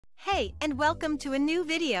Hey, and welcome to a new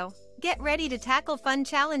video. Get ready to tackle fun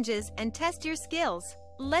challenges and test your skills.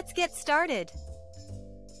 Let's get started.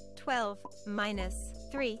 12 minus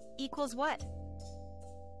 3 equals what?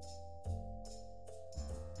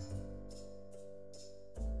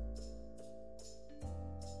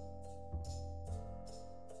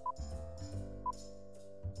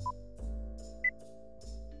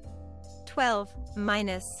 Twelve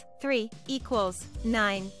minus 3 equals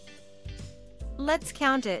 9. Let's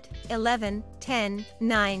count it. 11, 10,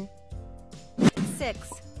 9.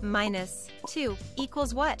 6 minus 2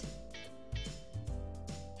 equals what?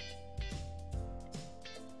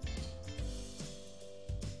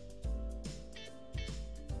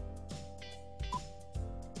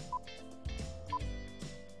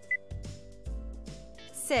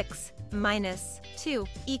 Six minus 2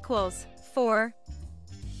 equals 4.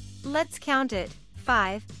 Let's count it.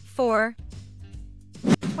 5, 4.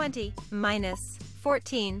 20 minus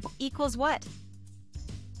 14 equals what?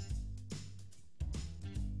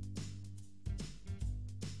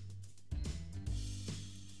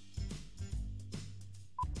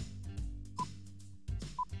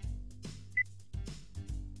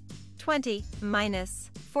 Twenty minus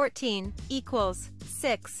 14 equals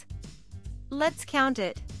 6. Let's count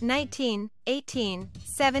it. 19, 18,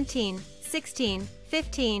 17, 16,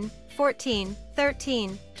 15, 14,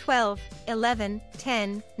 13, 12, 11,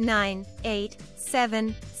 10, 9, 8,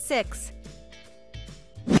 7, 6.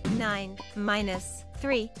 9 minus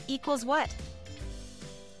 3 equals what?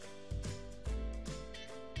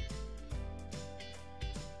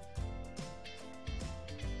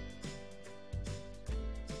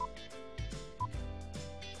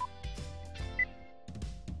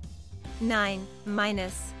 Nine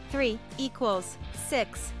minus 3 equals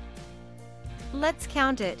 6. Let's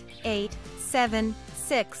count it. 8, 7,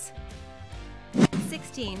 6.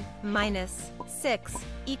 16 minus 6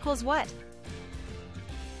 equals what?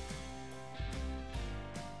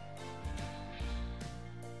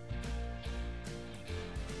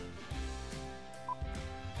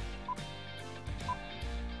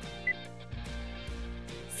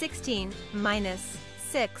 Sixteen minus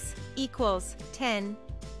 6 equals 10.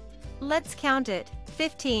 Let's count it.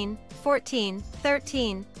 15, 14,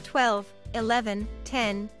 13, 12, 11,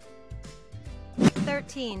 10.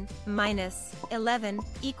 13 minus 11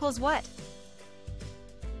 equals what?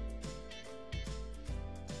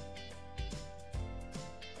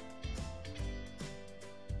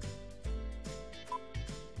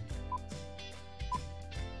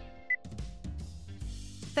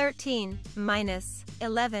 Thirteen minus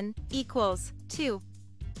 11 equals 2.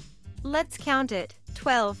 Let's count it.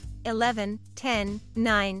 12, 11, 10,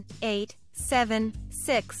 9, 8, 7,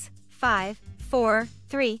 6, 5, 4,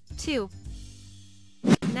 3, 2.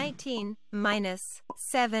 19 minus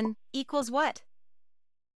 7 equals what?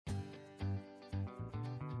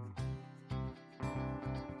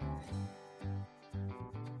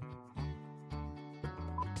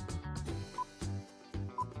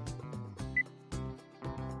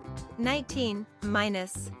 Nineteen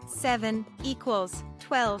minus 7 equals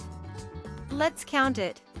 12. Let's count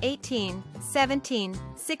it. 18, 17,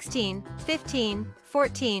 16, 15,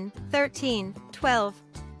 14, 13, 12.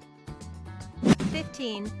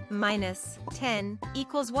 15 minus 10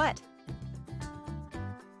 equals what?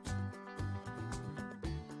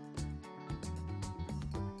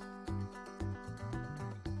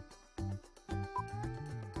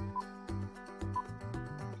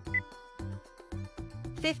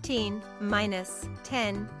 Fifteen minus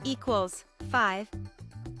 10 equals 5.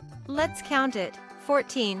 Let's count it.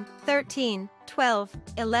 14, 13, 12,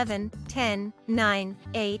 11, 10, 9,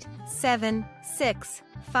 8, 7, 6,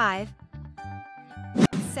 5.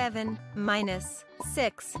 7 minus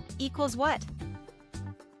 6 equals what?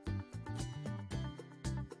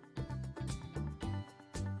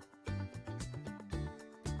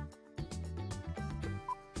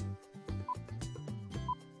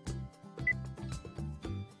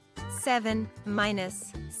 Seven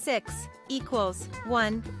minus 6 equals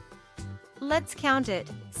 1. Let's count it.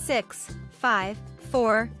 6, 5,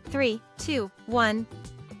 4, 3, 2, 1.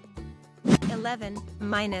 11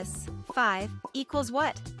 minus 5 equals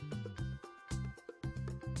what?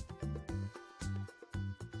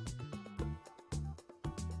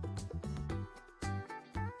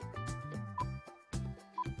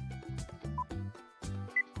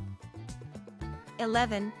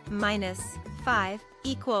 Eleven minus 5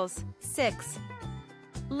 equals 6.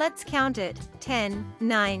 Let's count it. 10,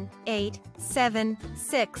 9, 8, 7,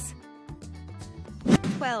 6.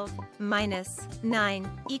 12 minus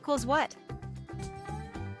 9 equals what?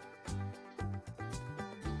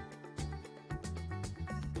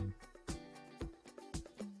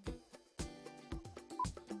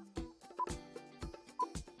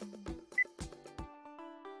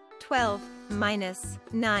 12 minus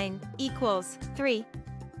 9 equals 3.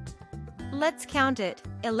 Let's count it.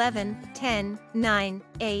 11, 10, 9,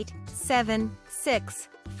 8, 7, 6,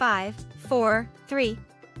 5, 4, 3.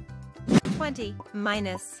 20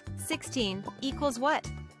 minus 16 equals what?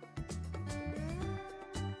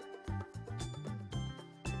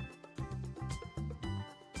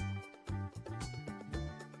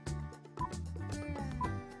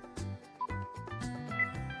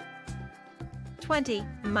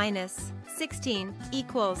 Minus 16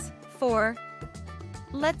 equals 4.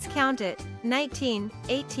 Let's count it. 19,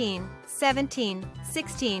 18, 17,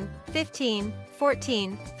 16, 15,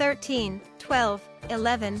 14, 13, 12,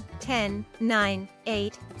 11, 10, 9,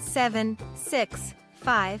 8, 7, 6,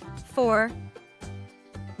 5, 4.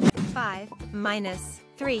 5 minus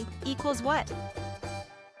 3 equals what?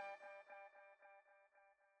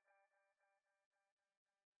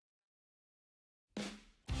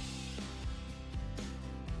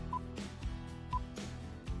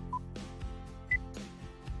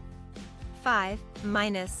 Five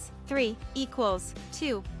minus 3 equals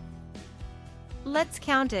 2. Let's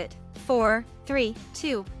count it. 4, 3,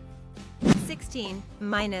 2. 16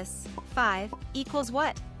 minus 5 equals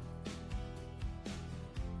what?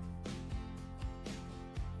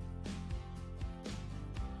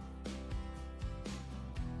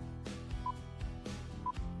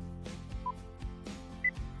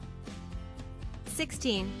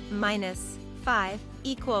 Minus 5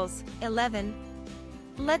 equals 11.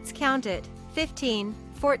 Let's count it. 15,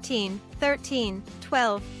 14, 13,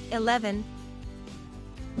 12, 11.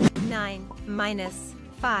 9 minus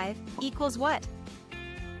 5 equals what?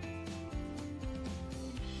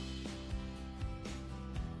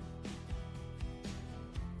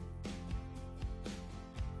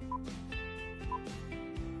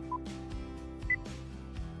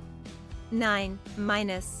 Nine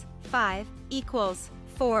minus 5 equals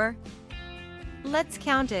 4. Let's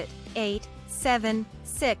count it. 8, 7,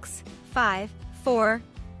 6, 5, 4.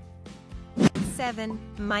 7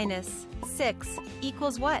 minus 6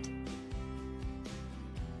 equals what?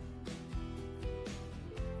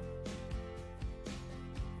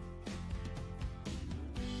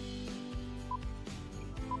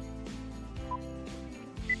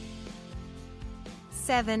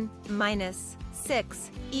 Seven minus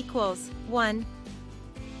 6 equals 1.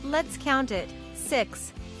 Let's count it.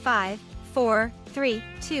 6, 5, 4, 3,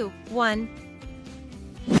 2, 1.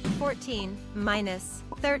 14 minus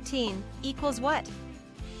 13 equals what?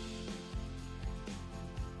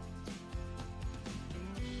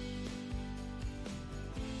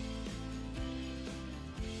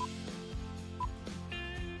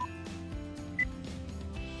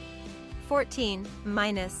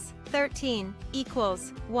 Minus 13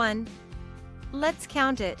 equals 1. Let's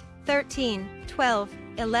count it. 13, 12,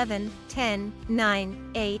 11, 10,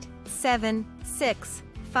 9, 8, 7, 6,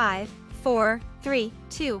 5, 4, 3,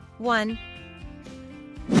 2, 1.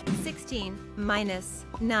 16 minus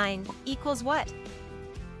 9 equals what?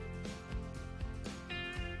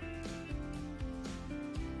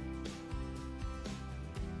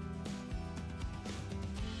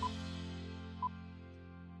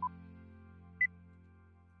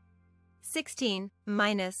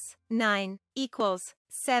 Minus 9 equals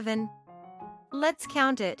 7. Let's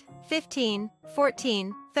count it. 15,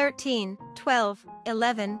 14, 13, 12,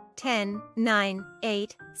 11, 10, 9,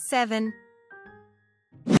 8, 7.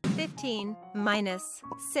 15 minus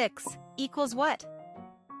 6 equals what?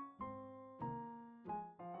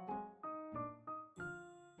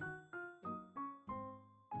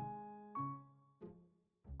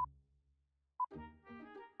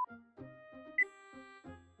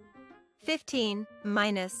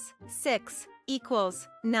 Minus 6 equals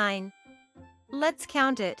 9. Let's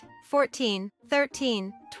count it. 14,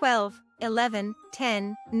 13, 12, 11,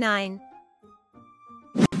 10, 9.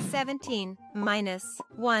 17 minus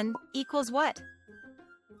 1 equals what?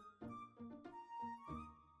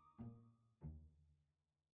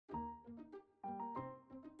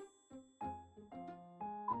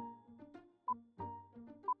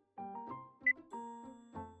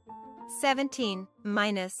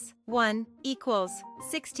 Minus 1 equals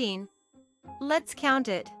 16. Let's count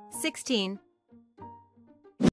it. 16